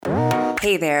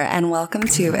Hey there, and welcome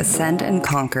to Ascend and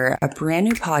Conquer, a brand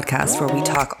new podcast where we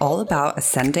talk all about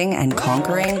ascending and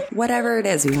conquering whatever it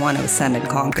is we want to ascend and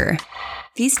conquer.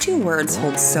 These two words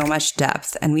hold so much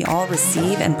depth, and we all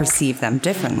receive and perceive them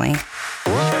differently.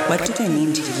 What do they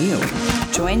mean to you?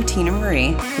 Join Tina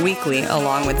Marie weekly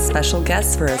along with special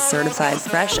guests for a certified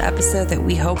fresh episode that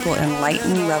we hope will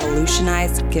enlighten,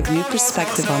 revolutionize, give new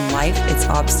perspective on life, its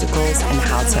obstacles, and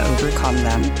how to overcome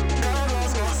them.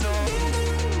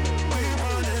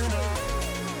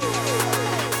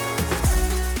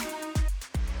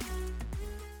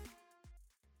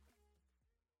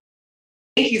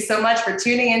 Thank you so much for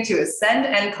tuning in to Ascend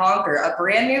and Conquer, a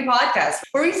brand new podcast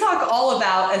where we talk all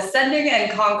about ascending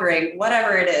and conquering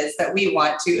whatever it is that we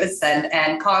want to ascend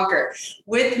and conquer.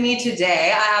 With me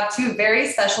today, I have two very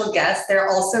special guests. They're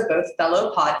also both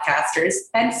fellow podcasters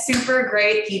and super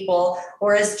great people,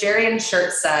 or as Jerry in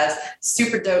shirt says,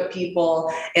 super dope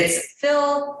people. It's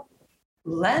Phil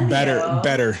Lemio.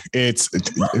 Better. It's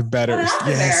better.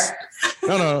 Yes.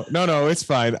 There? No, it's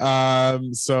fine.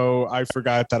 So I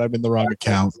forgot that I'm in the wrong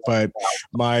account, but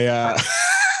my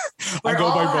I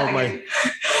go by both.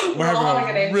 We're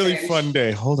having a really fun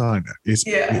day. Hold on.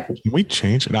 Can we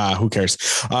change? Nah, who cares?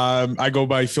 I go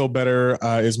by Phil Better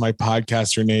is my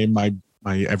podcaster name. My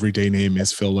everyday name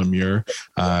is Phil Lemure.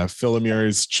 Phil Lemure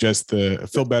is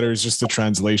Phil Better is just the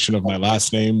translation of my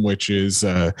last name, which is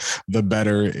the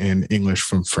better in English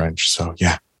from French. So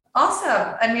yeah.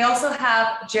 Awesome. And we also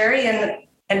have Jerry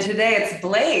and today it's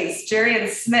Blaze, Jerry and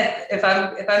Smith, if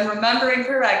I'm remembering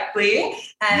correctly.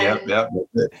 And yep.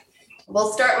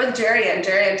 We'll start with Jerry, and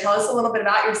tell us a little bit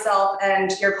about yourself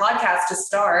and your podcast to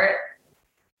start.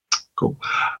 Cool.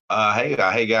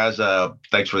 Hey guys.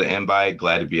 Thanks for the invite.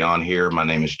 Glad to be on here. My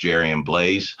name is Jerry and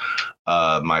Blaze.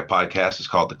 My podcast is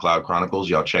called The Cloud Chronicles.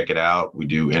 Y'all check it out. We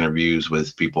do interviews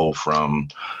with people from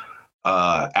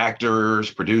actors,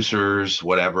 producers,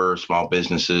 whatever, small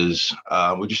businesses.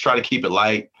 We just try to keep it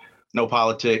light. No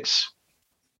politics.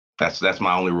 That's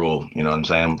my only rule. You know what I'm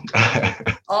saying?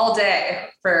 All day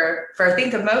for I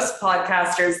think the most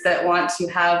podcasters that want to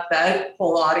have that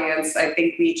whole audience. I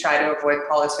think we try to avoid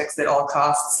politics at all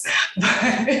costs.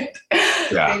 But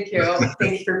yeah.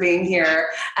 Thank you for being here.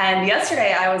 And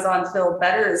yesterday I was on Phil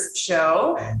Better's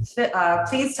show.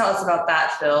 Please tell us about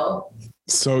that, Phil.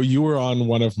 So you were on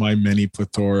one of my many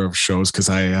plethora of shows because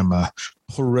I am a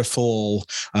peripheral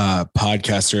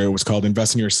podcaster. It was called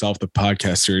Invest in Yourself, the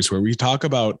podcast series, where we talk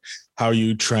about how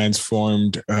you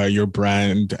transformed your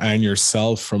brand and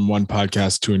yourself from one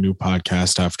podcast to a new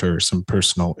podcast after some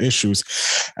personal issues.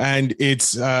 And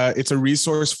it's a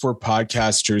resource for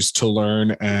podcasters to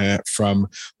learn from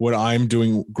what I'm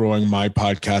doing, growing my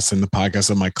podcast and the podcast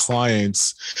of my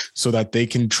clients, so that they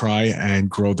can try and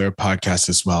grow their podcast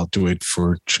as well. Do it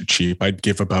for cheap.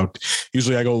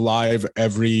 Usually I go live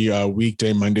every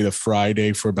weekday, Monday to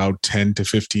Friday, for about 10 to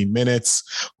 15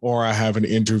 minutes, or I have an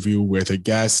interview with a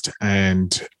guest.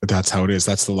 And that's how it is.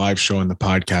 That's the live show, and the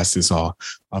podcast is all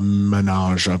a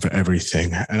menage of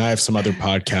everything. And I have some other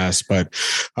podcasts, but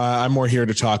I'm more here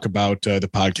to talk about the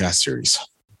podcast series.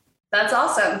 That's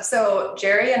awesome. So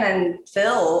Jerry and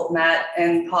Phil met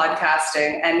in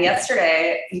podcasting, and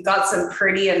yesterday you got some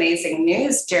pretty amazing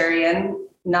news, Jerry, and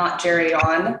not Jerry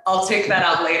on. I'll take that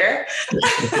out later.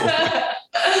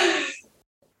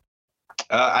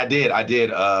 I did.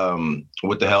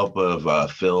 With the help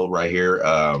of Phil right here,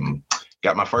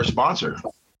 got my first sponsor.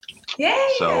 Yay!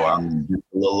 So I'm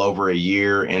a little over a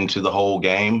year into the whole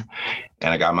game,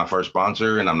 and I got my first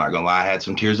sponsor, and I'm not going to lie, I had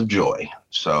some tears of joy.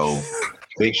 So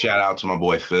big shout out to my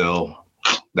boy, Phil.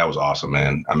 That was awesome,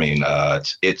 man. I mean,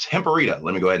 it's Hemperita.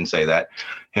 Let me go ahead and say that.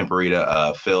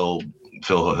 Hemperita, Phil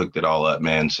hooked it all up,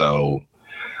 man. So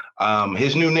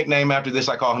his new nickname after this,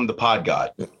 I call him the Pod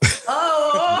God.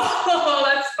 Oh,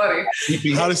 that's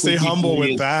funny. How to stay humble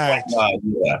with that.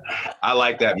 Yeah, I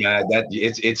like that, man.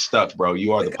 It's stuck, bro.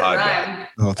 You are the Pod God.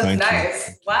 Oh, that's nice.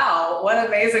 You. Wow, what an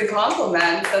amazing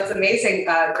compliment. That's amazing.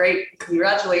 Great.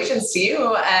 Congratulations to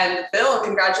you. And Phil,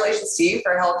 congratulations to you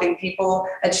for helping people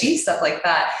achieve stuff like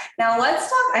that. Now let's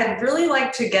talk. I'd really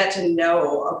like to get to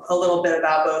know a little bit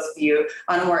about both of you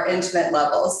on a more intimate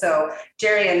level. So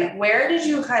Jerry, where did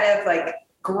you kind of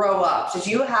grow up? Did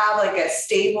you have a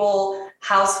stable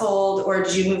household, or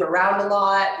did you move around a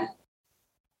lot?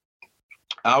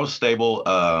 I was stable.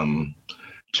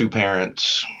 Two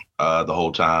parents the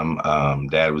whole time.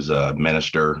 Dad was a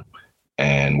minister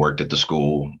and worked at the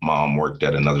school. Mom worked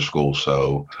at another school.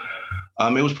 So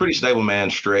it was pretty stable, man.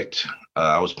 Strict.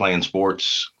 I was playing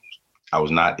sports. I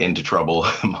was not into trouble.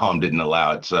 Mom didn't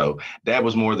allow it. So Dad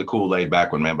was more the cool, laid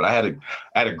back one, man. But I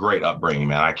had a great upbringing,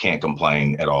 man. I can't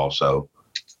complain at all. So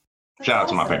Shout out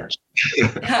to my parents.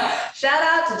 Shout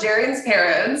out to Jerion's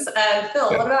parents. And Phil,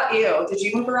 what about you? Did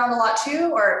you move around a lot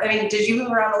too? Or, I mean, did you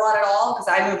move around a lot at all? Because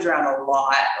I moved around a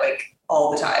lot, like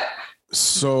all the time.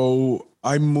 So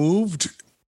I moved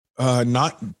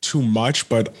not too much,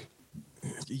 but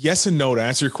yes and no. To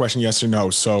answer your question, yes or no.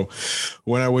 So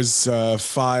when I was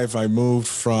 5, I moved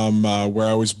from where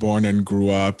I was born and grew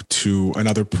up to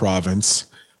another province,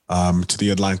 to the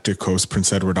Atlantic coast,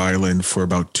 Prince Edward Island, for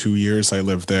about 2 years. I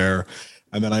lived there.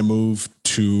 And then I moved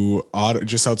to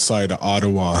just outside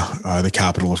Ottawa, the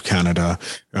capital of Canada,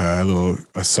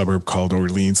 a suburb called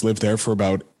Orleans. Lived there for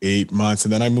about 8 months.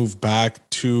 And then I moved back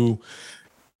to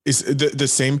the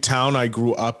same town I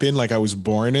grew up in, like I was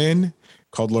born in,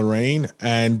 called Lorraine.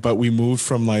 But we moved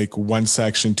from like one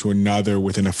section to another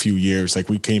within a few years. Like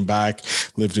we came back,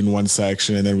 lived in one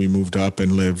section, and then we moved up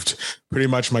and lived pretty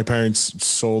much. My parents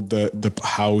sold the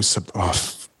house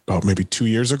about maybe 2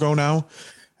 years ago now.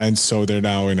 And so they're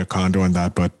now in a condo and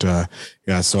that. But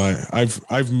so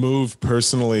I've moved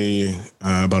personally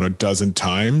about a dozen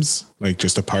times, like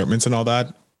just apartments and all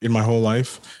that in my whole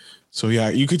life. So yeah,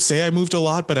 you could say I moved a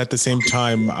lot, but at the same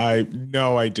time, I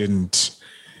didn't.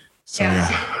 So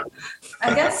yeah.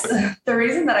 I guess the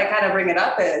reason that I kind of bring it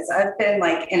up is I've been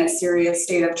like in a serious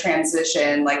state of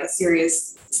transition, like a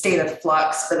serious state of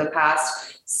flux for the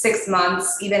past 6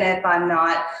 months, even if I'm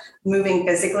not moving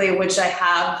physically, which I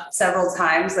have several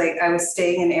times. Like I was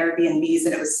staying in Airbnbs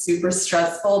and it was super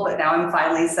stressful, but now I'm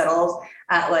finally settled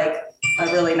at like a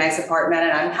really nice apartment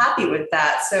and I'm happy with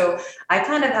that. So I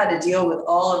kind of had to deal with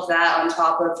all of that on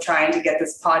top of trying to get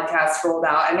this podcast rolled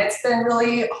out. And it's been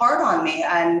really hard on me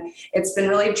and it's been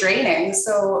really draining.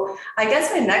 So I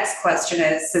guess my next question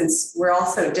is, since we're all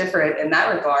so different in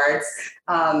that regards,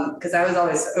 because I was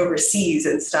always overseas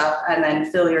and stuff, and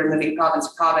then Phil, you're moving province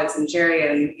to province, and Jerry,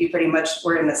 and you pretty much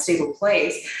were in a stable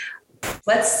place.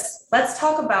 Let's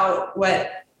talk about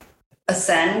what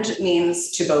ascend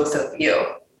means to both of you.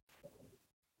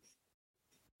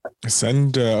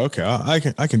 Ascend,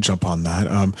 okay, I can jump on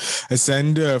that.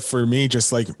 Ascend for me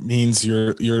just like means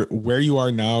you're where you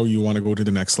are now. You want to go to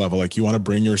the next level. Like you want to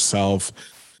bring yourself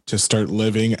to start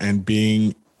living and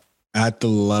being at the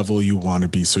level you want to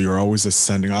be. So you're always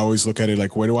ascending. I always look at it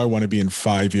like, where do I want to be in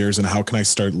 5 years and how can I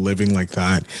start living like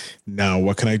that now?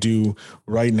 What can I do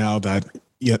right now that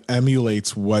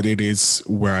emulates what it is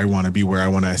where I want to be, where I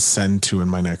want to ascend to in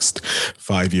my next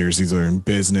 5 years, either in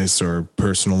business or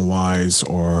personal wise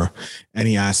or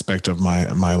any aspect of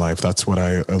my life. That's what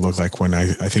I look like when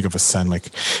I think of ascend. Like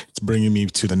it's bringing me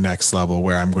to the next level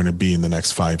where I'm going to be in the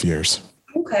next 5 years.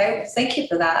 Okay. Thank you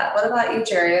for that. What about you,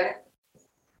 Jerry?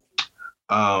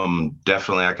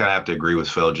 Definitely. I kind of have to agree with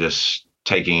Phil, just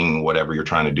taking whatever you're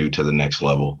trying to do to the next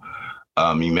level.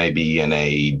 You may be in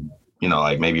a,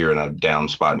 like maybe you're in a down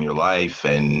spot in your life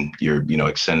and you're,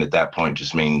 extend at that point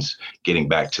just means getting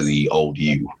back to the old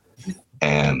you.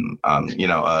 And,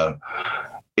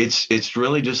 it's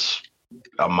really just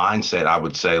a mindset. I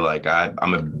would say like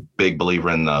I'm a big believer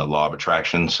in the law of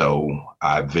attraction. So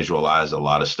I visualize a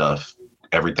lot of stuff,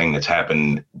 everything that's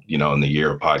happened, in the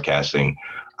year of podcasting.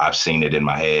 I've seen it in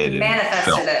my head.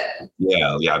 Manifested it.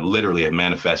 Yeah. I literally have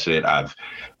manifested it. I've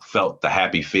felt the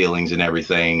happy feelings and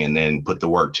everything and then put the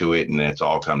work to it and it's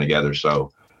all come together.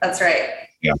 So that's right.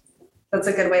 Yeah. That's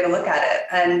a good way to look at it.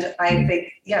 And I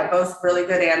think, both really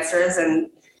good answers and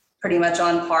pretty much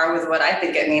on par with what I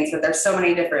think it means, but there's so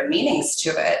many different meanings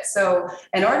to it. So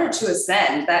in order to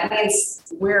ascend, that means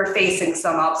we're facing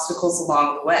some obstacles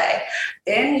along the way.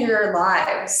 In your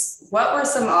lives, what were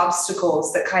some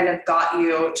obstacles that kind of got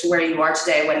you to where you are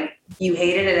today when you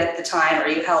hated it at the time or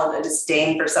you held a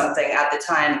disdain for something at the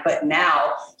time, but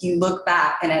now you look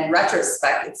back and in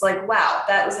retrospect, it's like, wow,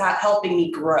 that was helping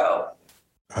me grow.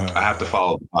 I have to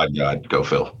follow the pod guide. Go,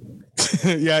 Phil.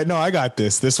 Yeah, no, I got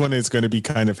this. This one is going to be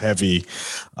kind of heavy.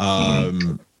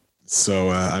 So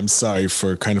I'm sorry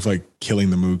for kind of like killing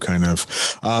the mood kind of.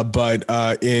 But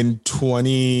in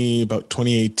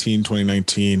 2018,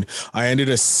 2019, I ended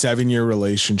a 7-year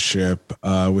relationship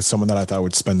with someone that I thought I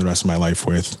would spend the rest of my life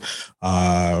with.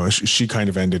 She kind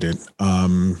of ended it.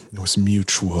 It was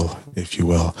mutual, if you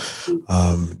will.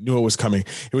 Knew it was coming.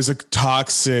 It was a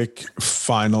toxic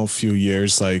final few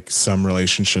years, like some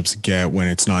relationships get when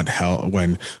it's not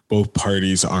when both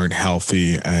parties aren't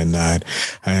healthy and that.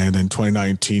 And then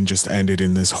 2019 just ended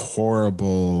in this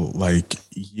horrible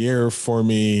year for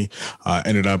me.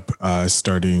 Ended up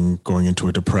going into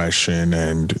a depression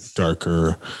and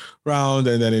darker round.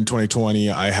 And then in 2020,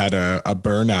 I had a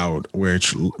burnout,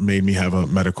 which made me have a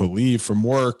medical leave from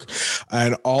work.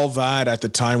 And all that at the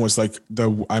time was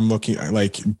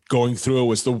going through it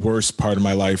was the worst part of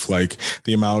my life. Like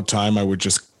the amount of time I would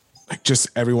just like just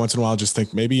every once in a while, just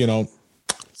think maybe, you know,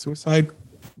 suicide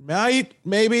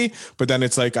maybe, but then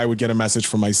it's like I would get a message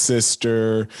from my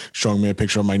sister showing me a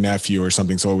picture of my nephew or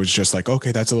something, so it was just like,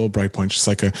 okay, that's a little bright point, just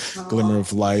like a glimmer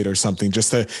of light or something,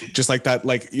 just like that,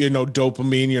 like, you know,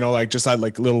 dopamine, you know, like just that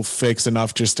like little fix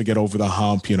enough just to get over the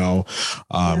hump, you know,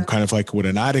 kind of like what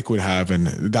an addict would have. And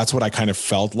that's what I kind of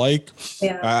felt like.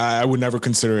 I would never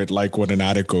consider it like what an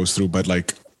addict goes through, but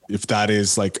like if that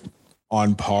is like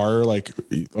on par, like,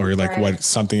 or like what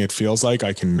something it feels like,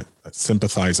 I can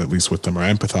sympathize at least with them, or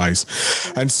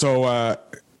empathize. And so,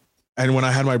 and when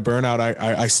I had my burnout,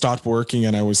 I stopped working,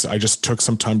 and I just took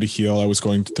some time to heal. I was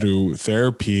going through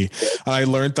therapy, and I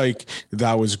learned like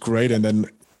that was great. And then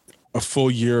a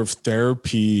full year of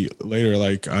therapy later,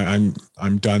 like I'm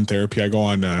done therapy. I go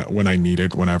on when I need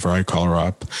it, whenever I call her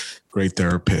up. Great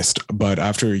therapist. But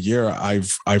after a year,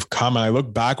 I've come, and I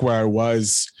look back where I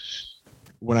was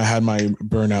when I had my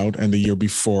burnout, and the year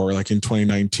before, like in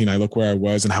 2019, I look where I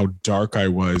was and how dark I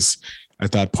was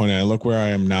at that point. And I look where I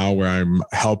am now, where I'm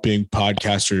helping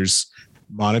podcasters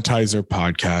monetize their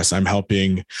podcasts. I'm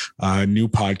helping new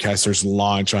podcasters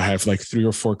launch. I have like 3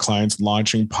 or 4 clients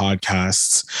launching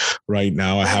podcasts right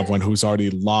now. I have one who's already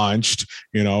launched,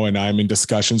 you know, and I'm in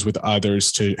discussions with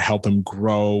others to help them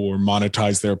grow or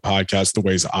monetize their podcast the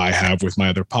ways I have with my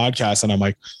other podcasts. And I'm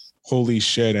like, holy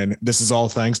shit. And this is all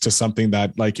thanks to something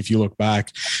that, like, if you look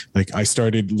back, like I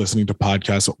started listening to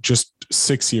podcasts just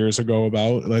 6 years ago,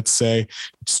 about, let's say,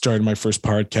 started my first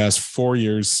podcast 4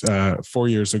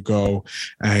 years ago.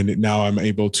 And now I'm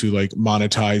able to like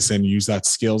monetize and use that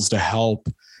skills to help,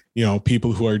 you know,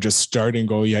 people who are just starting,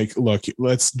 go, yeah, look,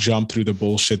 let's jump through the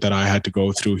bullshit that I had to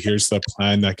go through. Here's the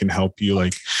plan that can help you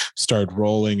like start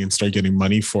rolling and start getting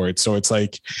money for it. So it's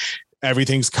like,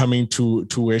 everything's coming to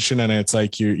tuition, and it's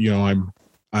like, you know,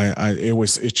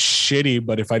 it's shitty,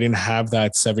 but if I didn't have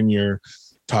that 7-year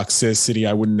toxicity,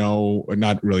 I would know,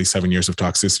 not really 7 years of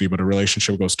toxicity, but a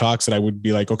relationship goes toxic, I would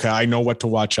be like, okay, I know what to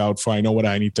watch out for. I know what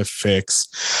I need to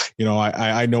fix. You know,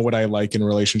 I know what I like in a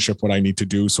relationship, what I need to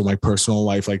do. So my personal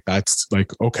life, like that's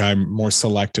like, okay, I'm more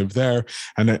selective there.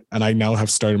 And I now have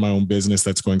started my own business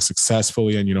that's going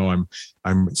successfully. And, you know,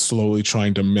 I'm slowly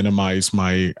trying to minimize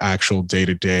my actual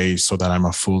day-to-day so that I'm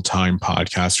a full-time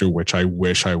podcaster, which I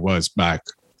wish I was back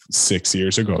 6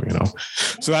 years ago, you know?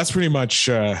 So that's pretty much,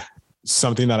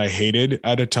 something that I hated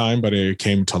at a time, but it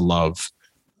came to love.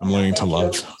 I'm learning to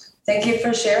love. Thank you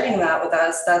for sharing that with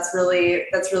us. That's really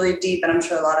deep. And I'm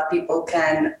sure a lot of people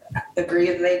can agree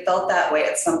that they felt that way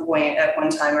at some point at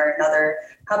one time or another.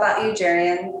 How about you,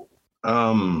 Jarian?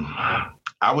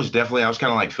 I was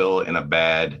kind of like Phil, in a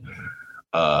bad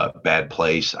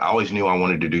place. I always knew I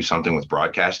wanted to do something with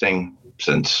broadcasting.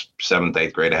 Since 7th,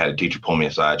 8th grade, I had a teacher pull me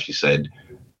aside. She said,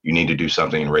 you need to do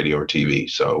something in radio or TV.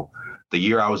 So the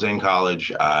year I was in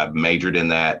college, I majored in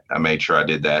that. I made sure I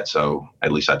did that. So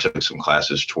at least I took some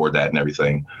classes toward that and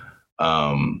everything.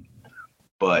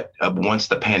 But once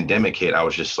the pandemic hit, I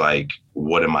was just like,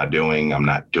 what am I doing?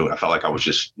 I felt like I was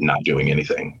just not doing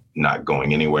anything, not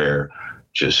going anywhere,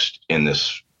 just in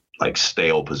this like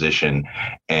stale position.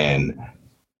 And,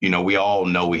 you know, we all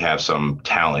know we have some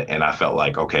talent, and I felt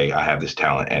like, okay, I have this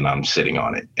talent and I'm sitting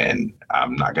on it and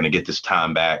I'm not going to get this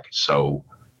time back. So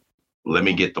let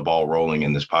me get the ball rolling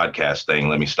in this podcast thing.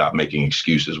 Let me stop making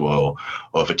excuses. Well,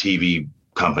 if a TV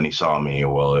company saw me,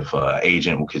 or well, if an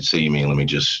agent could see me, let me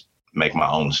just make my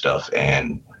own stuff.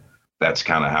 And that's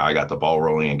kind of how I got the ball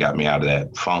rolling and got me out of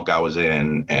that funk I was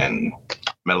in, and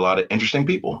met a lot of interesting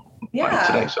people like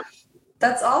today. So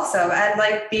that's awesome. And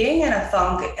like being in a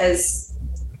funk is,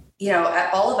 you know,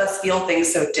 all of us feel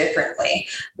things so differently.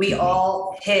 We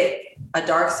all hit a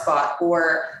dark spot,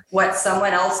 or what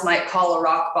someone else might call a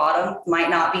rock bottom might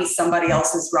not be somebody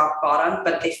else's rock bottom,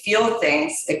 but they feel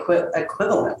things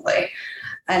equivalently.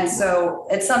 And so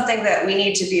it's something that we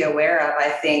need to be aware of, I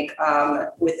think,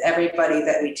 with everybody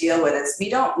that we deal with, is we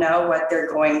don't know what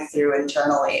they're going through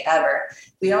internally ever.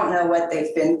 We don't know what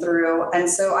they've been through. And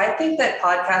so I think that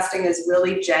podcasting is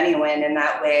really genuine in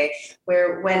that way,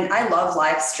 where when I love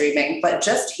live streaming, but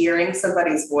just hearing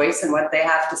somebody's voice and what they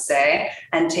have to say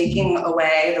and taking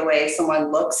away the way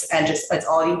someone looks, and just it's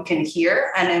all you can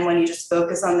hear. And then when you just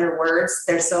focus on their words,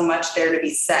 there's so much there to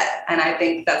be said. And I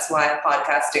think that's why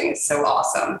podcasting is so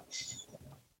awesome.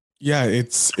 Yeah,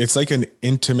 it's like an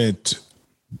intimate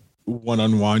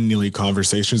one-on-one nearly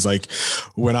conversations. Like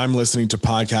when I'm listening to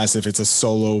podcasts, if it's a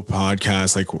solo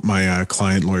podcast, like my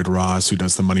client Lloyd Ross, who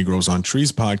does the Money Grows on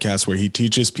Trees podcast, where he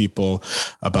teaches people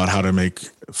about how to make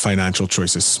financial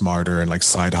choices smarter and like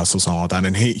side hustles and all that.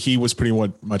 And he was pretty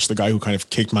much the guy who kind of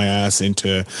kicked my ass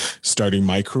into starting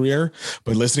my career.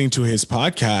 But listening to his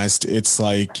podcast, it's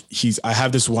like I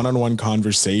have this one-on-one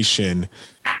conversation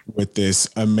with this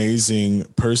amazing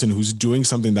person who's doing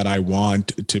something that I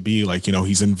want to be like.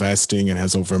 He's investing and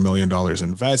has over $1 million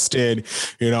invested,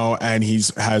 and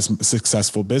has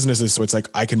successful businesses. So it's like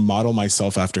I can model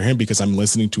myself after him because I'm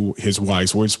listening to his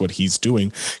wise words, what he's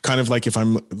doing. Kind of like if I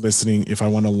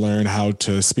want to learn how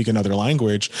to speak another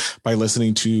language, by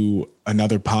listening to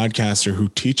another podcaster who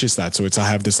teaches that. So I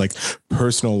have this like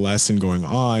personal lesson going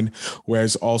on.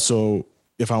 Whereas also,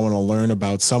 if I want to learn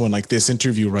about someone like this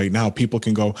interview right now, people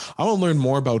can go, I want to learn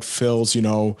more about Phil's,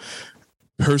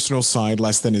 personal side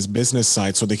less than his business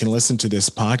side, so they can listen to this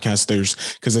podcast.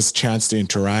 Because it's a chance to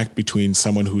interact between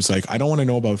someone who's like, I don't want to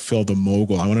know about Phil the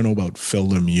mogul, I want to know about Phil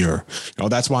Lemire.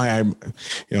 That's why I'm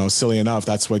silly enough,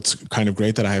 that's what's kind of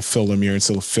great that I have Phil Lemire and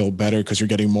still Phil Better, because you're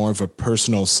getting more of a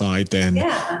personal side than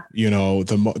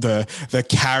the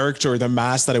character, the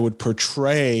mask that I would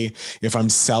portray if I'm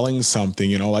selling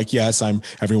something. Like, yes, I'm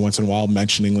every once in a while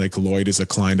mentioning like Lloyd is a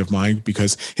client of mine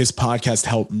because his podcast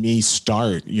helped me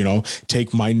start,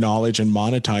 take my knowledge and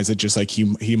monetize it, just like he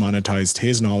monetized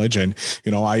his knowledge. And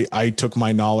I took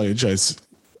my knowledge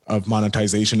of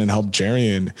monetization and helped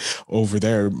Jarian over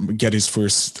there get his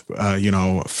first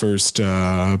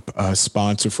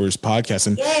sponsor for his podcast.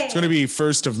 And it's going to be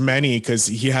first of many, because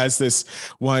he has this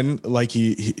one, like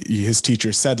his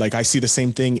teacher said, like, I see the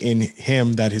same thing in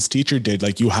him that his teacher did.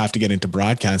 Like, you have to get into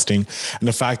broadcasting. And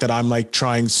the fact that I'm like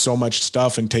trying so much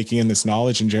stuff and taking in this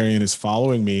knowledge, and Jarian is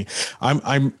following me,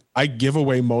 I give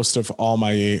away most of all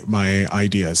my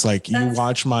ideas. Like, you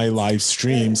watch my live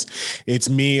streams, it's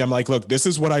me. I'm like, look, this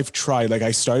is what I've tried. Like,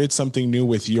 I started something new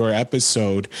with your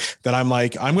episode that I'm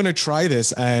like, I'm going to try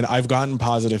this, and I've gotten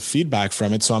positive feedback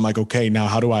from it. So I'm like, okay, now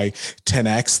how do I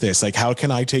 10X this? Like, how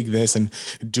can I take this and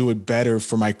do it better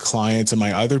for my clients and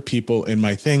my other people in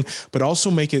my thing, but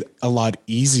also make it a lot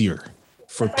easier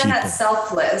for people? I find that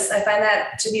selfless. I find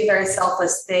that to be a very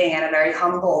selfless thing and a very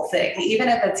humble thing. Even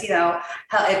if it's,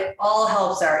 how it all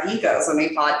helps our egos when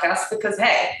we podcast, because,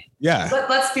 hey,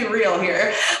 let's be real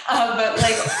here.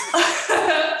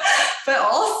 But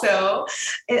also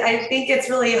I think it's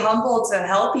really humble to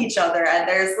help each other. And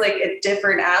there's like a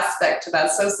different aspect to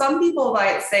that. So some people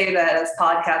might say that as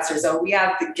podcasters, we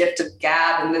have the gift of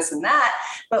gab and this and that.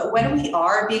 But when we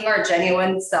are being our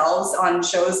genuine selves on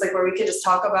shows like where we can just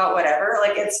talk about whatever,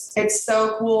 like it's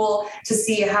so cool to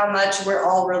see how much we're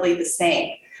all really the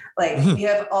same. Like, we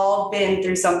have all been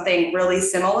through something really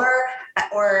similar,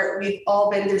 or we've all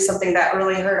been through something that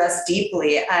really hurt us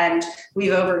deeply, and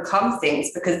we've overcome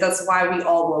things, because that's why we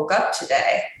all woke up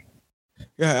today.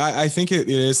 Yeah, I think it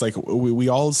is like we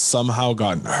all somehow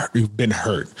we've been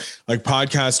hurt. Like,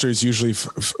 podcasters usually,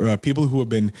 people who have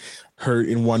been hurt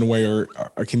in one way or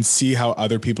can see how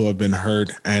other people have been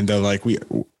hurt, and like,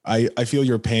 I feel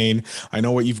your pain. I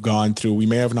know what you've gone through. We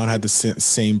may have not had the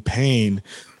same pain,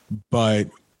 but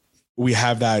we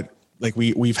have that, like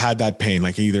we've had that pain,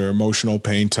 like either emotional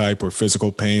pain type or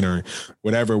physical pain or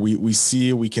whatever. We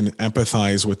see, we can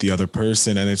empathize with the other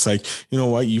person. And it's like, you know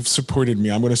what, you've supported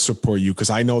me, I'm going to support you, because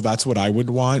I know that's what I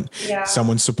would want.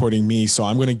 Someone supporting me. So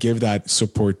I'm going to give that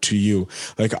support to you.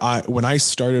 Like, when I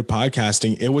started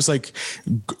podcasting, it was like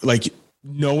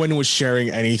no one was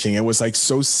sharing anything. It was like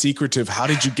so secretive. How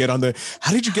did you get on the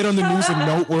news and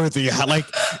Noteworthy? Like,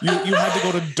 you had to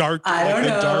go to dark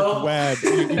web.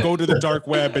 You go to the dark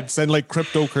web and send like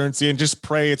cryptocurrency and just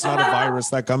pray it's not a virus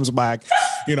that comes back.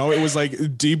 It was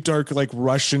like deep, dark, like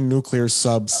Russian nuclear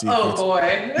sub secrets. Oh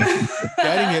boy.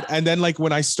 Getting it. And then like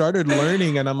when I started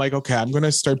learning, and I'm like, okay, I'm going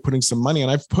to start putting some money,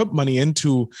 and I've put money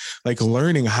into like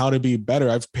learning how to be better.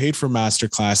 I've paid for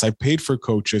masterclass. I've paid for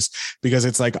coaches, because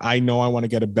it's like, I know I want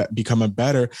to become a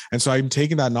better. And so I'm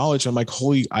taking that knowledge. I'm like,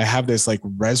 I have this like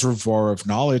reservoir of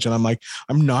knowledge. And I'm like,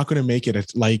 I'm not going to make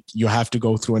it like you have to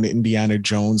go through an Indiana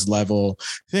Jones level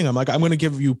thing. I'm like, I'm going to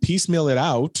give you, piecemeal it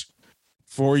out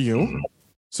for you,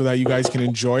 so that you guys can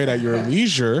enjoy it at your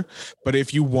leisure. But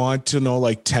if you want to know,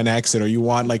 like 10X it, or you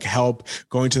want like help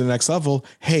going to the next level,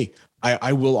 hey,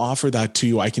 I will offer that to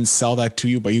you. I can sell that to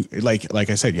you, but you, like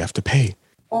I said, you have to pay.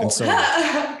 And so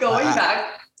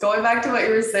going back to what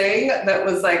you were saying, that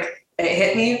was like it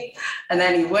hit me. And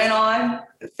then he went on,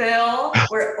 Phil,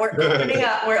 we're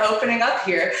opening up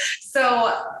here.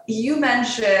 So you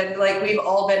mentioned like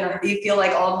you feel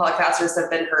like all podcasters have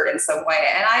been hurt in some way.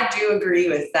 And I do agree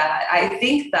with that. I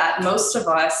think that most of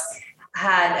us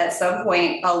had at some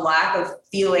point a lack of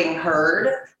feeling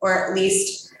heard, or at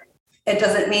least it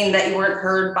doesn't mean that you weren't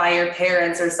heard by your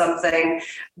parents or something,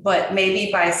 but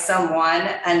maybe by someone.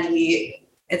 And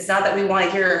it's not that we want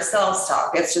to hear ourselves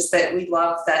talk. It's just that we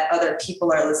love that other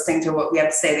people are listening to what we have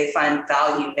to say. They find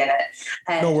value in it.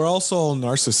 And no, we're also all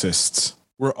narcissists.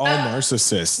 We're all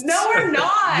narcissists. No, we're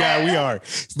not. Yeah, we are.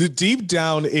 Deep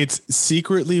down, it's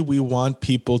secretly we want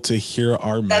people to hear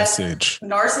our message.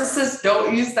 Narcissists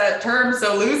don't use that term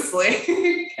so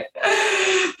loosely.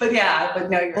 But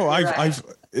no, you're right.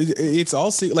 It's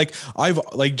also like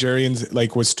Jerry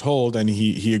was told, and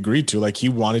he agreed to, like, he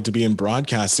wanted to be in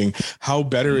broadcasting. How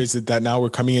better is it that now we're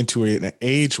coming into an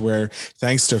age where,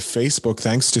 thanks to Facebook,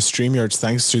 thanks to StreamYards,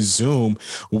 thanks to Zoom,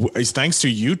 thanks to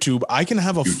YouTube, I can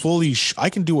have I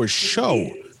can do a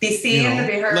show. Be seen, to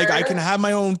be heard. Like, I can have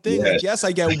my own thing. Yes. Like, yes,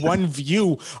 I get one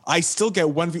view. I still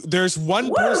get one view. There's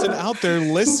one person out there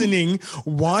listening,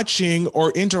 watching,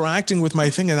 or interacting with my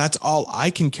thing. And that's all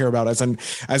I can care about as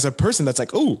a person. That's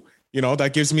like, oh,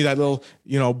 that gives me that little,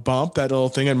 bump, that little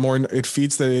thing. And more, it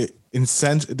feeds the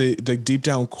deep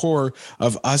down core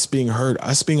of us being heard,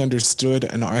 us being understood,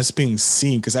 and us being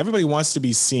seen. Because everybody wants to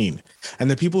be seen.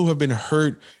 And the people who have been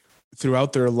hurt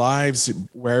throughout their lives,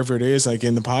 wherever it is, like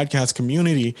in the podcast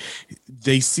community,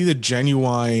 they see the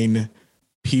genuine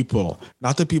people,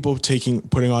 not the people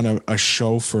putting on a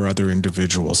show for other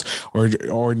individuals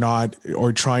or not,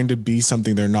 or trying to be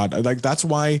something they're not. Like, that's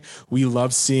why we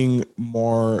love seeing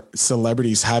more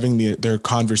celebrities having their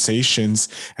conversations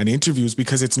and interviews,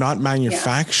 because it's not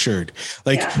manufactured.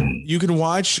 You can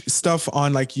watch stuff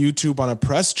on like YouTube on a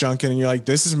press junket and you're like,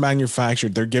 this is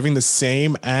manufactured. They're giving the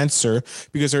same answer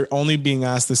because they're only being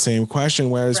asked the same question.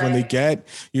 Whereas when they get,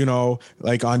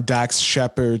 like on Dax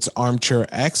Shepard's Armchair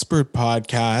Expert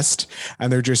podcast, and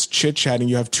they're just chit-chatting,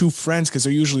 you have two friends, because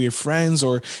they're usually friends,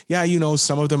 or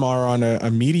some of them are on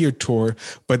a media tour,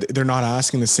 but they're not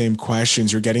asking the same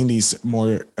questions. You're getting these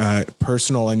more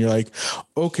personal, and you're like,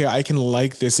 okay, I can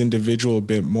like this individual a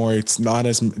bit more. It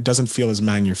doesn't feel as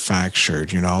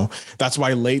manufactured. That's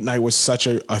why late night was such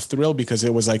a thrill, because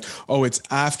it was like, oh, it's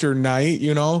after night,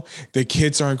 the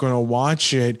kids aren't going to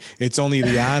watch it, it's only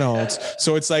the adults.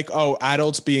 So it's like, oh,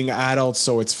 adults being adults,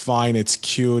 so it's fine, it's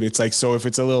cute. It's like, so if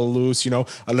it's a little loose, a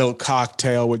little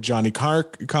cocktail with Johnny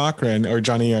Cochran or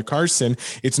Johnny Carson,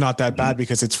 it's not that bad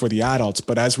because it's for the adults.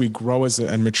 But as we grow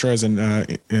and mature as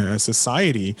a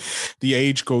society, the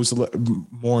age goes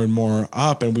more and more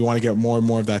up, and we want to get more and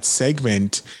more of that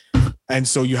segment. And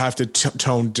so you have to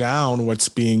tone down what's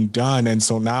being done. And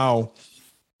so now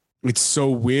it's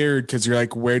so weird, because you're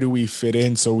like, where do we fit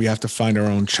in? So we have to find our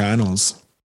own channels.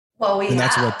 And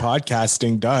that's what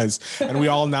podcasting does. And we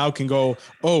all now can go,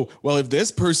 oh, well, if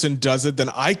this person does it, then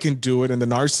I can do it. And the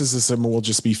narcissism will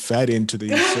just be fed into the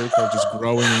circle, just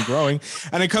growing and growing.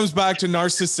 And it comes back to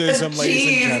narcissism,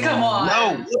 ladies and gentlemen. Come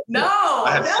on. No.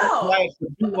 I have said for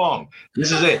too long.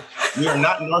 This is it. We are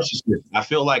not narcissists. I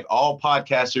feel like all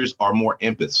podcasters are more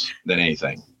empaths than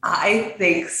anything. I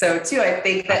think so too. I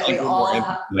think that we all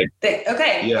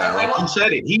okay. Yeah, like he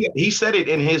said it. He said it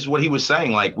in what he was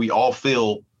saying. Like, we all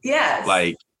feel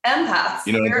like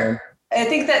empaths. I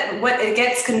think that it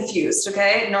gets confused.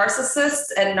 Okay, narcissists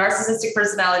and narcissistic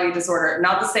personality disorder,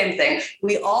 not the same thing.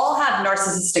 We all have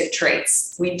narcissistic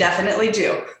traits. We definitely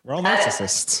do. We're all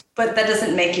narcissists. But that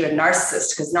doesn't make you a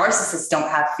narcissist, because narcissists don't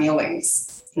have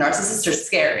feelings. Narcissists are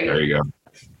scary. There you go.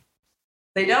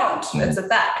 They don't. It's a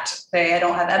fact. They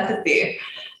don't have empathy.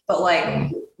 But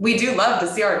we do love to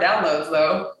see our downloads,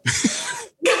 though.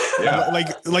 Yeah,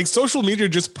 like social media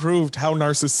just proved how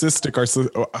narcissistic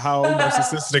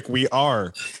we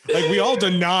are. Like, we all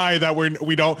deny that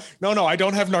we don't. No, I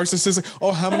don't have narcissism.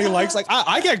 Oh, how many likes? Like,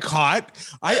 I get caught.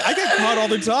 I get caught all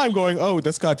the time going, oh,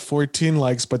 this got 14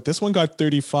 likes, but this one got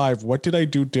 35. What did I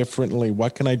do differently?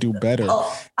 What can I do better?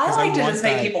 I like to just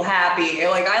make people happy.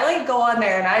 Like, I go on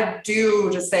there and I do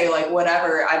just say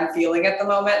whatever I'm feeling at the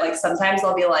moment. Like, sometimes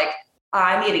I'll be like,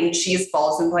 I'm eating cheese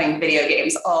balls and playing video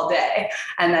games all day.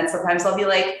 And then sometimes I'll be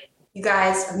like, you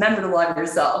guys, remember to love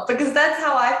yourself, because that's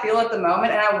how I feel at the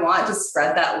moment. And I want to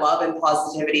spread that love and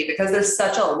positivity, because there's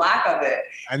such a lack of it.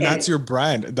 And that's your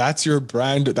brand. That's your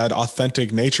brand, that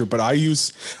authentic nature. But I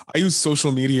use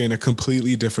social media in a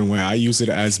completely different way. I use it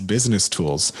as business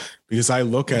tools, because I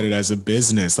look at it as a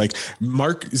business. Like,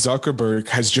 Mark Zuckerberg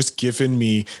has just given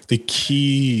me the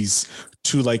keys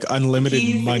to like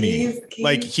unlimited money.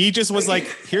 Like he just was like,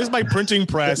 here's my printing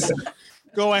press.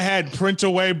 Go ahead, print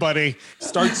away, buddy.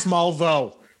 Start small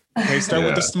though. Okay, start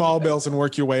with the small bills and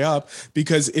work your way up.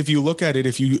 Because if you look at it,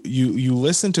 if you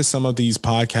listen to some of these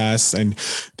podcasts and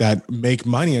that make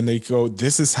money and they go,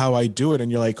 this is how I do it.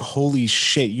 And you're like, holy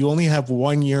shit, you only have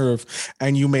 1 year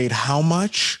and you made how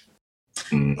much?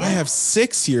 I have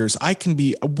 6 years. I can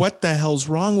be, what the hell's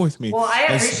wrong with me? Well, I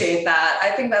appreciate that.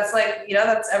 I think that's like,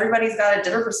 that's everybody's got a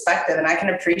different perspective. And I can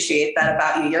appreciate that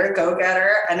about you. You're a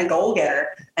go-getter and a goal-getter.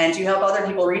 And you help other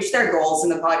people reach their goals in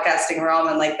the podcasting realm.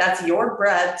 And like, that's your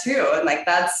bread too. And like,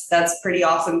 that's pretty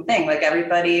awesome thing. Like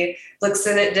everybody looks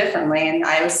at it differently. And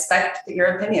I respect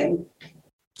your opinion.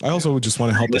 I also just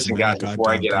want to help. Listen, guys, before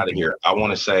I get out of here, I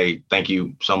want to say thank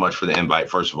you so much for the invite.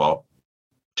 First of all,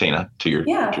 Tina, to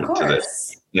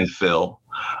this, and Phil.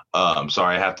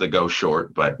 Sorry, I have to go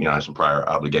short, but I have some prior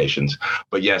obligations.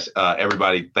 But yes,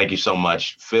 everybody, thank you so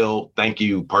much. Phil, thank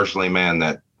you personally, man.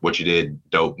 That what you did,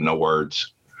 dope, no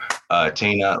words.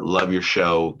 Tina, love your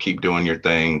show. Keep doing your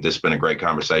thing. This has been a great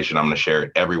conversation. I'm going to share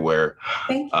it everywhere.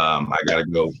 Thank you. I gotta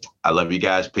go. I love you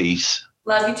guys. Peace.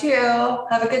 Love you too.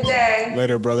 Have a good day.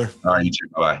 Later, brother. All right, you too.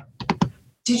 Bye.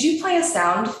 Did you play a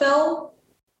sound, Phil?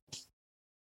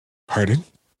 Pardon?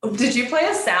 Did you play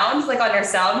a sound like on your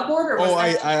soundboard? Or was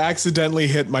I accidentally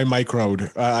hit my mic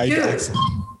road.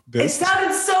 It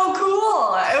sounded so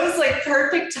cool. It was like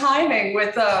perfect timing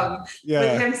with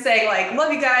him saying like,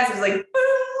 love you guys. It was like,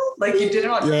 boom, like you did it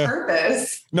on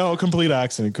purpose. No, complete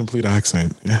accident.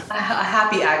 Yeah. A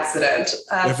happy accident.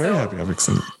 Very happy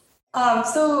accident.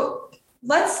 So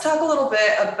let's talk a little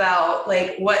bit about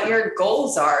like what your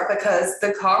goals are, because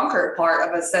the conquer part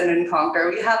of Ascend and Conquer,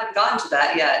 we haven't gotten to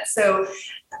that yet. So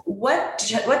what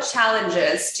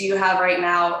challenges do you have right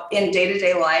now in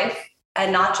day-to-day life,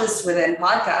 and not just within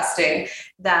podcasting,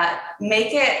 that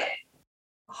make it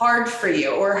hard for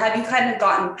you? Or have you kind of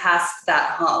gotten past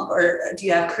that hump? Or do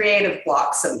you have creative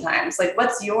blocks sometimes? Like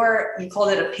what's you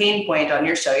called it a pain point on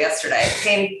your show yesterday,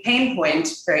 pain point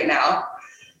right now?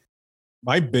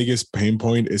 My biggest pain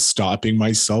point is stopping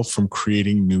myself from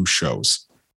creating new shows,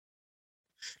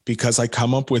 because I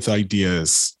come up with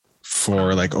ideas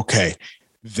for like, okay,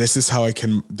 this is how you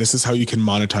can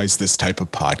monetize this type of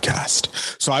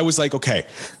podcast. So I was like, okay,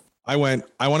 I want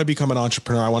to become an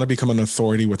entrepreneur. I want to become an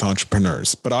authority with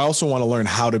entrepreneurs, but I also want to learn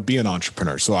how to be an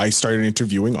entrepreneur. So I started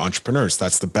interviewing entrepreneurs.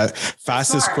 That's the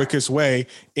fastest, quickest way,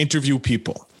 interview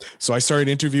people. So I started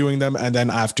interviewing them. And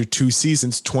then after 2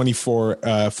 seasons,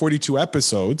 42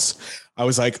 episodes, I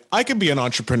was like, I could be an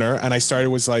entrepreneur. And I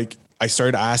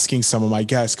started asking some of my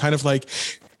guests kind of like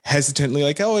hesitantly,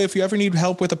 like, oh, if you ever need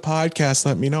help with a podcast,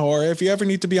 let me know. Or if you ever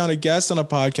need to be on a guest on a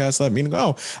podcast, let me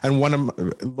know. And one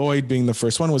of Lloyd being the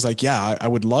first one was like, yeah, I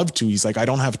would love to. He's like, I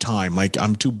don't have time. Like,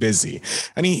 I'm too busy.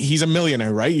 And he's a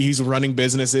millionaire, right? He's running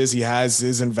businesses. He has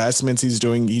his investments.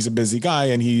 He's a busy guy.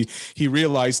 And he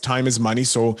realized time is money.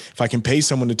 So if I can pay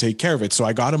someone to take care of it. So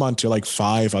I got him onto like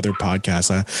 5 other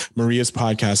podcasts, Maria's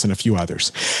podcast and a few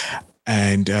others.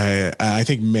 And I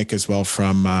think Mick as well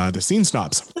from the Scene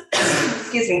Snobs.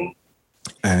 Excuse me.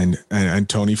 And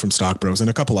Tony from Stock Bros and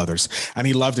a couple others. And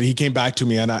he loved it. He came back to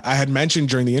me and I had mentioned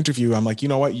during the interview, I'm like, you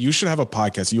know what? You should have a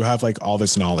podcast. You have like all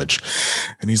this knowledge.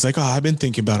 And he's like, oh, I've been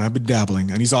thinking about it. I've been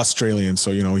dabbling. And he's Australian.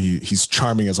 So, he's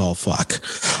charming as all fuck.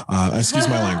 Excuse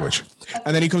my language.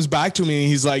 And then he comes back to me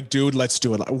and he's like, dude, let's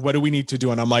do it. What do we need to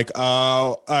do? And I'm like,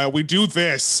 we do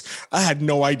this. I had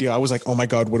no idea. I was like, oh my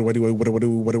God, what do I do? What do I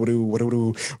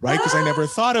do? Right? Because I never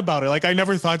thought about it. Like I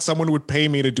never thought someone would pay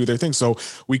me to do their thing. So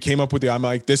we came up with I'm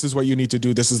like, this is what you need to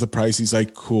do. This is the price. He's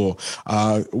like, cool.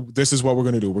 This is what we're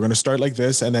going to do. We're going to start like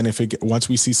this. And then once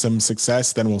we see some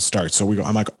success, then we'll start. So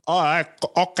I'm like, all right,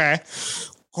 okay.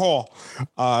 Cool.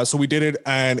 So we did it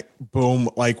and boom,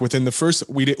 like within the first,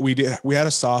 we had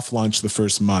a soft launch the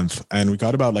first month and we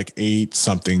got about like 8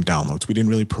 something downloads. We didn't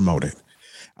really promote it.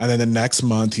 And then the next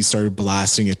month he started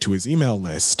blasting it to his email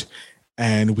list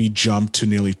and we jumped to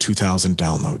nearly 2,000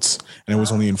 downloads and it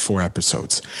was only in 4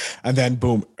 episodes. And then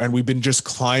boom. And we've been just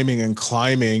climbing and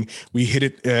climbing. We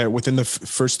hit it within the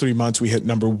first 3 months. We hit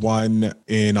number 1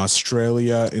 in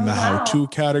Australia in the how-to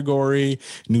category,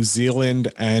 New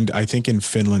Zealand, and I think in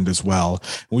Finland as well.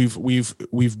 We've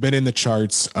been in the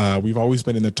charts. We've always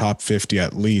been in the top 50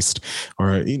 at least,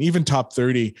 or even top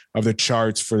 30 of the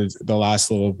charts for the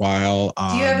last little while.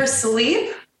 Do you ever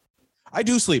sleep? I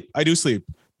do sleep.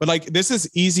 But like, this is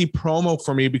easy promo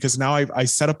for me because now I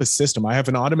set up a system. I have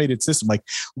an automated system. Like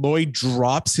Lloyd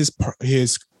drops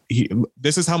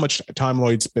this is how much time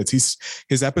Lloyd spits.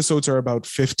 His episodes are about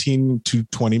 15 to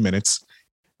 20 minutes.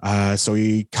 So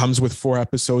he comes with 4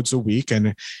 episodes a week,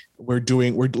 and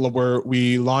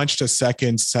we launched a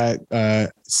second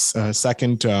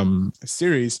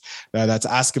series that's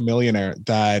Ask a Millionaire,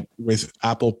 that with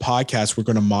Apple Podcasts, we're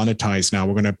going to monetize now.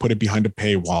 We're going to put it behind a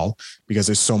paywall because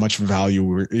there's so much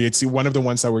value. It's one of the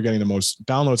ones that we're getting the most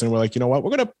downloads. And we're like, you know what? We're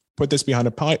going to put this behind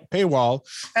a paywall.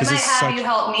 I might have you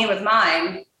help me with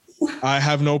mine. I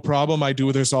have no problem. I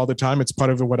do this all the time. It's part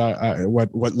of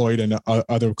what Lloyd and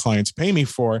other clients pay me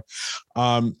for.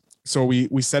 So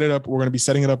we set it up. We're going to be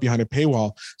setting it up behind a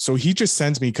paywall. So he just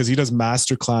sends me, because he does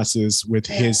master classes with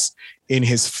in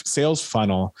his sales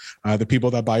funnel. The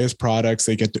people that buy his products,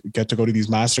 they get to go to these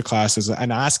master classes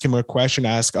and ask him a question,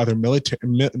 ask other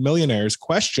millionaires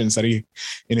questions that he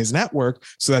in his network,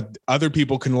 so that other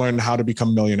people can learn how to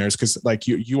become millionaires. Because like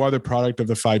you are the product of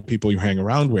the 5 people you hang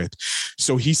around with.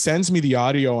 So he sends me the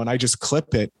audio, and I just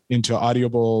clip it into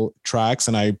audible tracks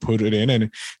and I put it in,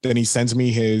 and then he sends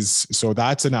me so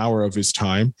that's an hour of his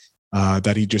time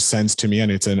that he just sends to me,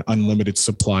 and it's an unlimited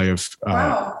supply of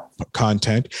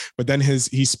content. But then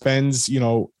he spends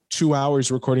 2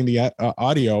 hours recording the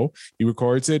audio. He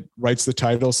records it, writes the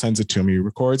title, sends it to me.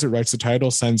 Records it, writes the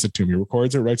title, sends it to me.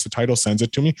 Records it, writes the title, sends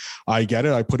it to me. I get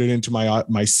it. I put it into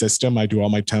my system. I do all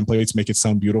my templates, make it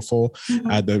sound beautiful.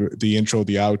 Add the intro,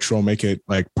 the outro, make it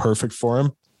like perfect for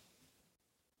him.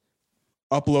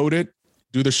 Upload it,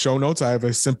 do the show notes. I have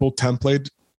a simple template,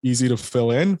 easy to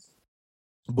fill in.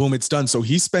 Boom, it's done. So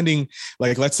he's spending,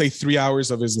 like, let's say 3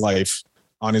 hours of his life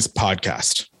on his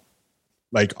podcast,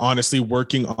 like honestly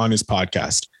working on his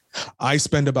podcast. I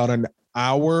spend about an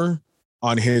hour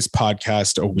on his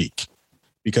podcast a week,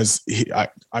 because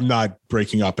I'm not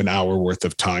breaking up an hour worth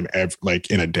of time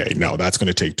in a day. No, that's going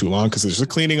to take too long, because there's the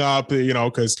cleaning up,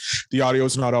 because the audio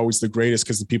is not always the greatest,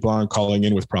 because the people aren't calling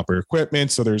in with proper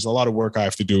equipment. So there's a lot of work I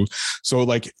have to do. So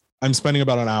like I'm spending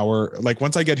about an hour. Like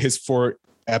once I get his 4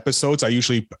 episodes, I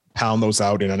usually pound those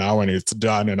out in an hour and it's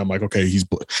done. And I'm like, okay,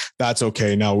 that's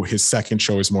okay. Now his second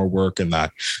show is more work and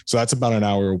that. So that's about an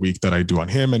hour a week that I do on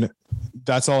him. And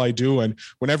that's all I do. And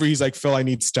whenever he's like, Phil, I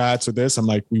need stats or this, I'm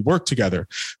like, we work together.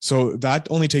 So that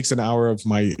only takes an hour of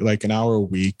an hour a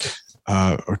week,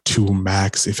 or 2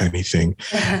 max, if anything.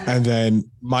 And then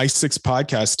my 6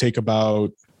 podcasts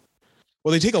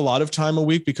they take a lot of time a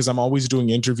week, because I'm always doing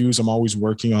interviews. I'm always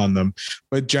working on them.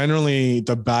 But generally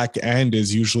the back end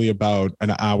is usually about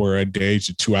an hour a day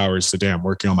to 2 hours a day. I'm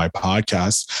working on my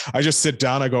podcast. I just sit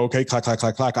down. I go, okay, clack, clack,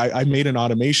 clack, clack. I made an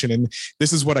automation. And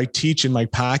this is what I teach in my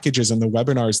packages and the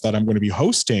webinars that I'm going to be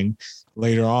hosting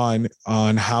later on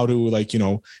how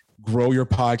to grow your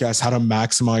podcast, how to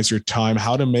maximize your time,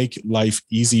 how to make life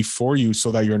easy for you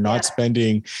so that you're not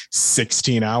spending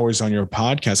 16 hours on your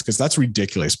podcast, because that's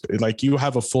ridiculous. Like you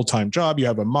have a full-time job, you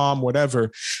have a mom,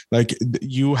 whatever, like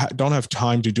you don't have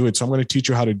time to do it. So I'm going to teach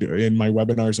you how to do it in my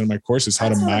webinars and my courses, how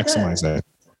to maximize it.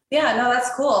 Yeah, no, that's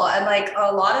cool. And like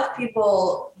a lot of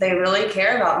people, they really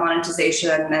care about monetization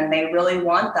and they really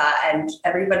want that. And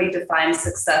everybody defines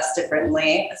success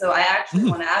differently. So I actually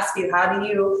want to ask you,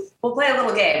 we'll play a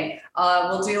little game.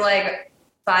 We'll do like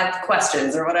 5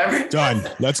 questions or whatever. Done.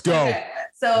 Let's go. Okay.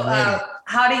 So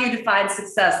how do you define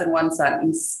success in 1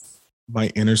 sentence? My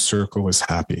inner circle is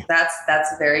happy.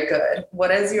 That's very good.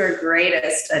 What is your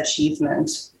greatest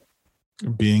achievement?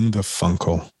 Being the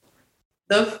Funkle.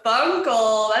 The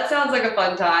Funkle. That sounds like a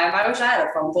fun time. I wish I had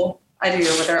a Funkle. I do,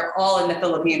 but they're all in the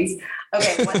Philippines.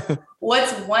 Okay.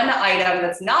 What's one item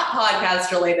that's not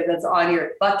podcast related that's on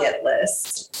your bucket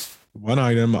list? One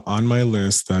item on my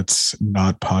list that's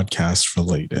not podcast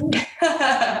related.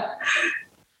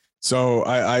 So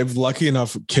I've lucky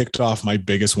enough kicked off my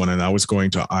biggest one, and I was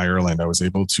going to Ireland. I was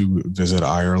able to visit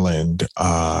Ireland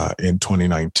in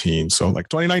 2019. So like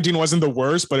 2019 wasn't the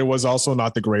worst, but it was also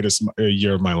not the greatest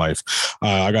year of my life.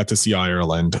 I got to see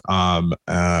Ireland.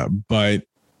 But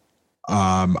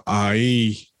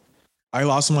I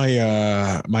lost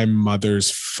my mother's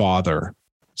father.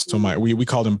 So we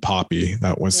called him Poppy.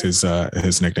 That was his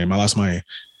nickname. I lost my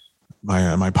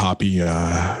Poppy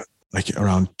like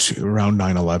around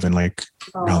 9/11, like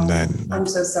around then. I'm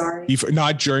so sorry.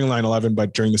 Not during 9/11,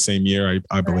 but during the same year,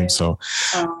 I believe so.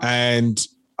 And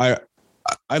I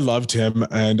loved him,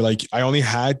 and like I only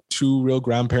had 2 real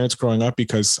grandparents growing up,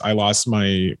 because I lost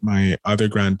my other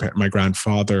my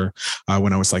grandfather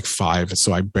when I was like 5,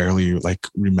 so I barely like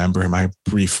remember him. I have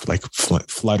brief like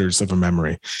flutters of a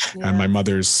memory, and my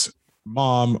mother's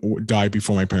mom died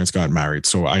before my parents got married,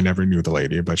 so I never knew the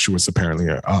lady, but she was apparently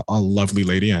a lovely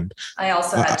lady. And I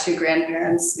also had 2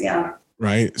 grandparents. Yeah.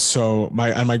 Right. So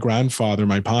my grandfather,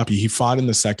 my Poppy, he fought in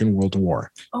the Second World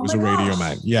War. He was a radio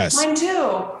man. Yes. Mine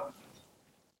too.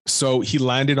 So he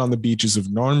landed on the beaches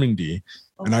of Normandy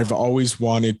And I've always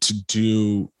wanted to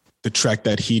do the trek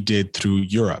that he did through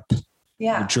Europe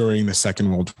during the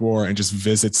Second World War and just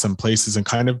visit some places and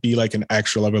kind of be like an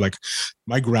extra level. Like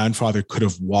my grandfather could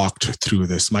have walked through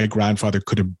this. My grandfather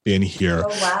could have been here.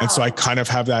 And so I kind of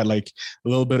have that like a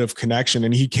little bit of connection.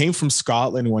 And he came from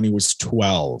Scotland when he was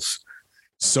 12.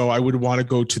 So I would want to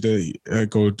go to the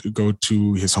go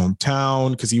to his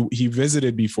hometown because he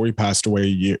visited before he passed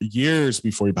away. Years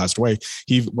before he passed away,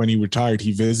 when he retired,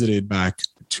 he visited back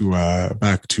to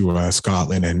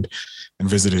Scotland and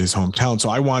visited his hometown. So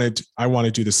I want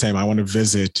to do the same. I want to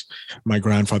visit my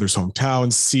grandfather's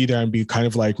hometown, see there, and be kind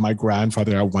of like my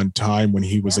grandfather at one time when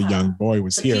he was a young boy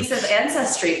was here. Piece of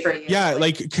ancestry for you. Yeah,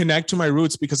 like connect to my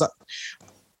roots because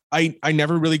I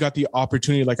never really got the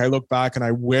opportunity. Like I look back and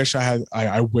I wish I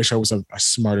wish I was a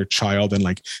smarter child and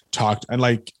like talked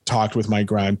with my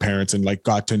grandparents and like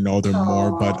got to know them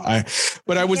more. But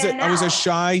I was a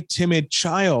shy, timid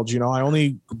child. You know, I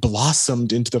only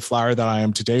blossomed into the flower that I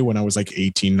am today when I was like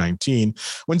 18, 19,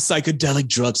 when psychedelic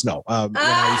drugs. When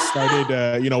I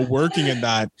started, working in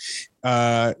that,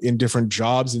 in different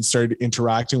jobs and started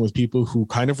interacting with people who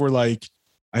kind of were like,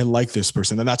 I like this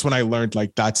person. And that's when I learned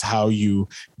like that's how you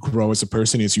grow as a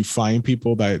person is you find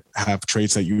people that have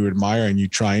traits that you admire and you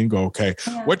try and go, okay,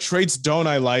 what traits don't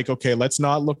I like? Okay, let's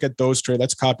not look at those traits.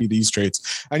 Let's copy these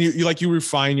traits. And you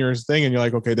refine your thing and you're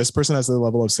like, okay, this person has the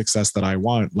level of success that I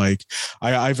want. Like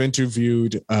I've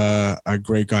interviewed a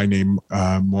great guy named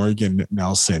Morgan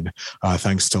Nelson,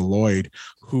 thanks to Lloyd,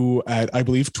 who at, I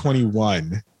believe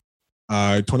 21,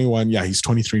 he's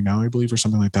 23 now, I believe, or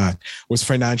something like that, was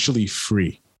financially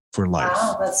free for life.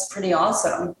 Wow, that's pretty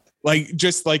awesome. Like,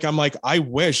 just like, I'm like, I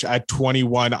wish at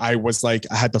 21, I was like,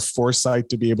 I had the foresight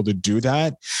to be able to do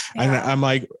that. Yeah. And I'm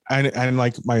like, and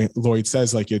like my Lloyd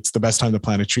says, like, it's the best time to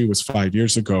plant a tree was 5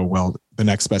 years ago. Well, the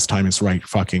next best time is right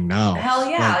fucking now. Hell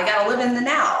yeah. I got to live in the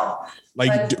now.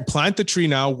 Like plant the tree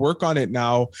now, work on it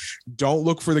now. Don't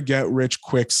look for the get rich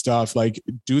quick stuff. Like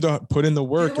put in the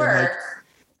work.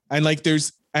 And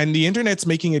the internet's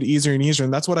making it easier and easier.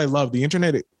 And that's what I love. The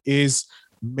internet is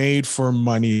made for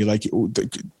money. Like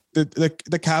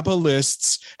the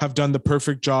capitalists have done the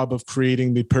perfect job of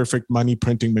creating the perfect money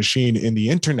printing machine in the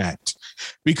internet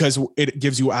because it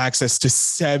gives you access to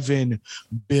 7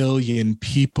 billion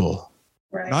people,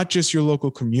 not just your local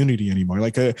community anymore.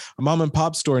 Like a mom and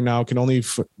pop store now can only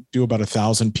do about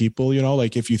 1,000 people,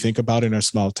 like if you think about it in a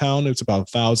small town, it's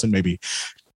about 1,000, maybe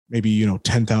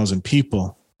 10,000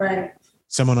 people. Right.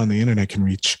 Someone on the internet can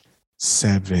reach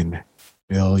 7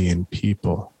 billion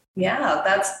people. Yeah,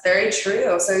 that's very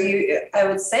true. So I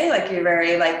would say like you're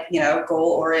very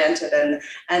goal oriented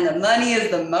and the money is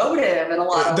the motive in a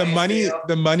lot of ways.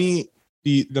 The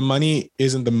money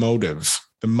isn't the motive.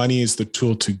 The money is the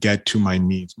tool to get to my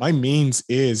means. My means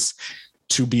is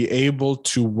to be able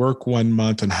to work 1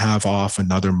 month and have off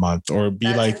another month, or be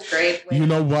you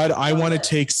know what? I want to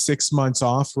take 6 months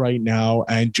off right now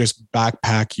and just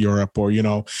backpack Europe, or,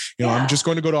 I'm just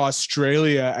going to go to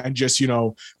Australia and just,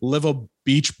 live a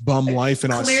beach bum life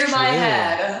in Australia. Clear my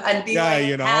head and be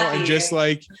happy. And just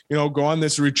go on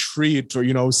this retreat,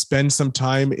 or, spend some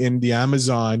time in the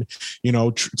Amazon,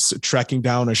 trekking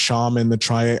down a shaman to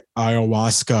try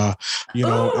ayahuasca,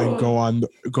 and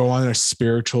go on a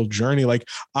spiritual journey. Like,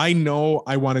 I know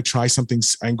I want to try something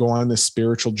and go on this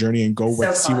spiritual journey and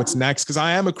see what's next. Cause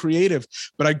I am a creative,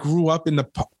 but I grew up in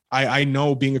I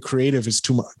know being a creative is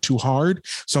too hard.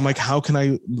 So I'm like, how can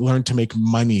I learn to make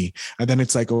money? And then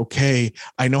it's like, okay,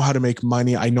 I know how to make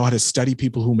money. I know how to study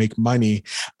people who make money.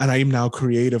 And I am now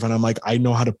creative. And I'm like, I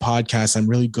know how to podcast. I'm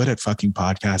really good at fucking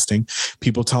podcasting.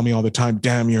 People tell me all the time,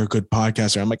 damn, you're a good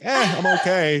podcaster. I'm like, I'm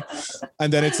okay.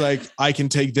 And then it's like, I can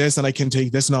take this and I can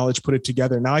take this knowledge, put it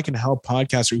together. Now I can help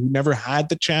podcasters who never had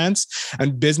the chance,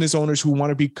 and business owners who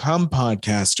want to become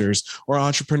podcasters, or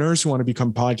entrepreneurs who want to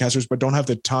become podcasters, but don't have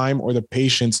the time or the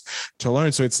patience to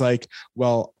learn. So it's like,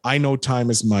 well, I know time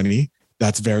is money.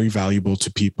 That's very valuable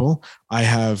to people. I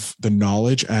have the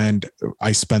knowledge and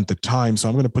I spent the time. So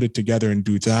I'm going to put it together and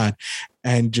do that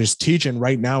and just teach. And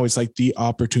right now is like the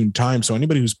opportune time. So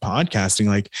anybody who's podcasting,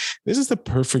 like, this is the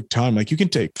perfect time. Like, you can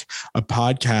take a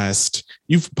podcast,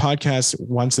 you've podcast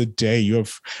once a day, you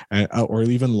have, or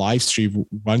even live stream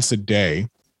once a day.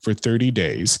 For 30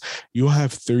 days, you'll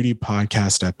have 30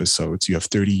 podcast episodes. You have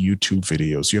 30 YouTube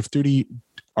videos. You have 30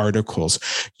 articles.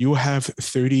 You have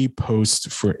 30 posts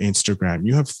for Instagram.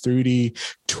 You have 30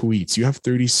 tweets. You have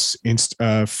 30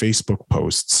 Facebook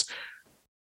posts.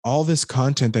 All this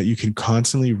content that you can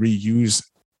constantly reuse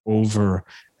over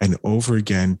and over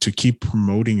again to keep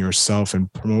promoting yourself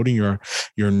and promoting your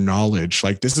knowledge.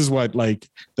 Like, this is what like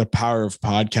the power of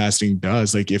podcasting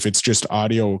does. Like, if it's just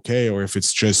audio, okay, or if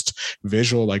it's just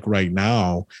visual, like right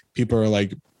now, people are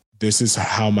like, this is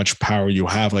how much power you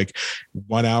have. Like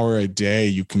 1 hour a day,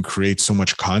 you can create so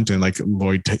much content. Like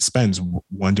Lloyd spends 1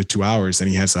 to 2 hours and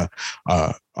he has a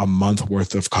month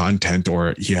worth of content,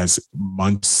 or he has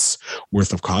months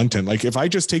worth of content. Like if I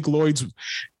just take Lloyd's,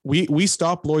 we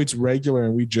stop Lloyd's regular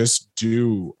and we just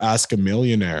do Ask a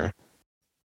Millionaire.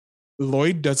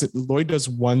 Lloyd does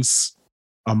once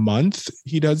a month.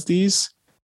 He does these.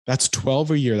 That's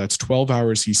 12 a year. That's 12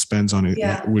 hours he spends on it.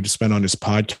 Yeah. Would spend on his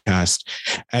podcast.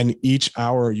 And each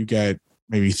hour you get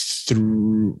maybe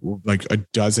through like a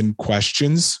dozen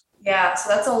questions. Yeah. So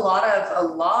that's a lot of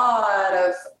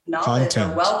knowledge,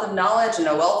 content. A wealth of knowledge and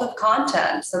a wealth of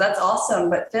content. So that's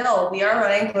awesome. But Phil, we are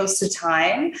running close to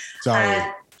time. Sorry.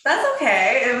 And that's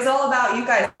okay. It was all about you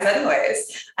guys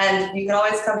anyways. And you can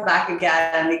always come back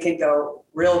again and we can go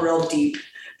real deep,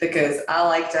 because I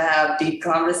like to have deep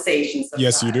conversations sometimes.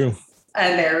 Yes, you do.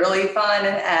 And they're really fun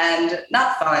and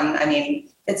not fun. I mean,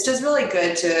 it's just really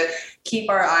good to keep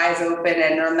our eyes open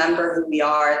and remember who we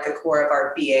are at the core of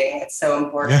our being. It's so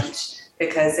important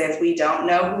because if we don't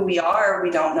know who we are, we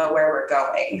don't know where we're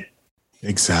going.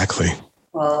 Exactly.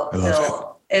 Well,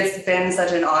 Phil, it's been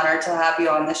such an honor to have you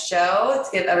on the show,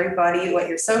 to give everybody what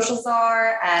your socials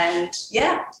are. And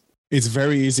yeah. It's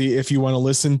very easy. If you want to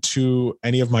listen to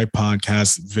any of my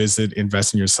podcasts, visit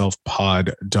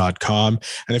investinyourselfpod.com.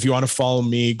 And if you want to follow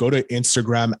me, go to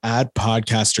Instagram at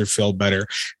podcasterphilbetter.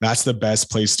 That's the best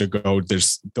place to go.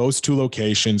 There's those 2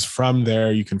 locations. From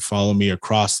there, you can follow me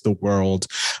across the world.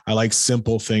 I like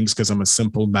simple things because I'm a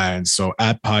simple man. So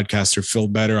at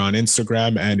podcasterphilbetter on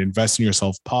Instagram and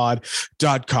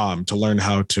investinyourselfpod.com to learn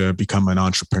how to become an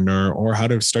entrepreneur or how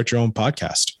to start your own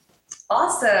podcast.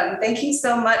 Awesome. Thank you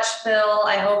so much, Phil.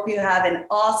 I hope you have an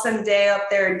awesome day up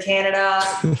there in Canada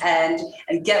and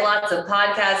get lots of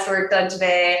podcast work done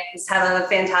today. Just have a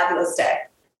fantabulous day.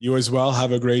 You as well.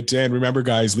 Have a great day. And remember,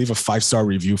 guys, leave a 5-star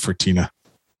review for Tina.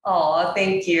 Oh,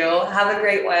 thank you. Have a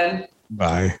great one.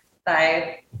 Bye.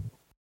 Bye.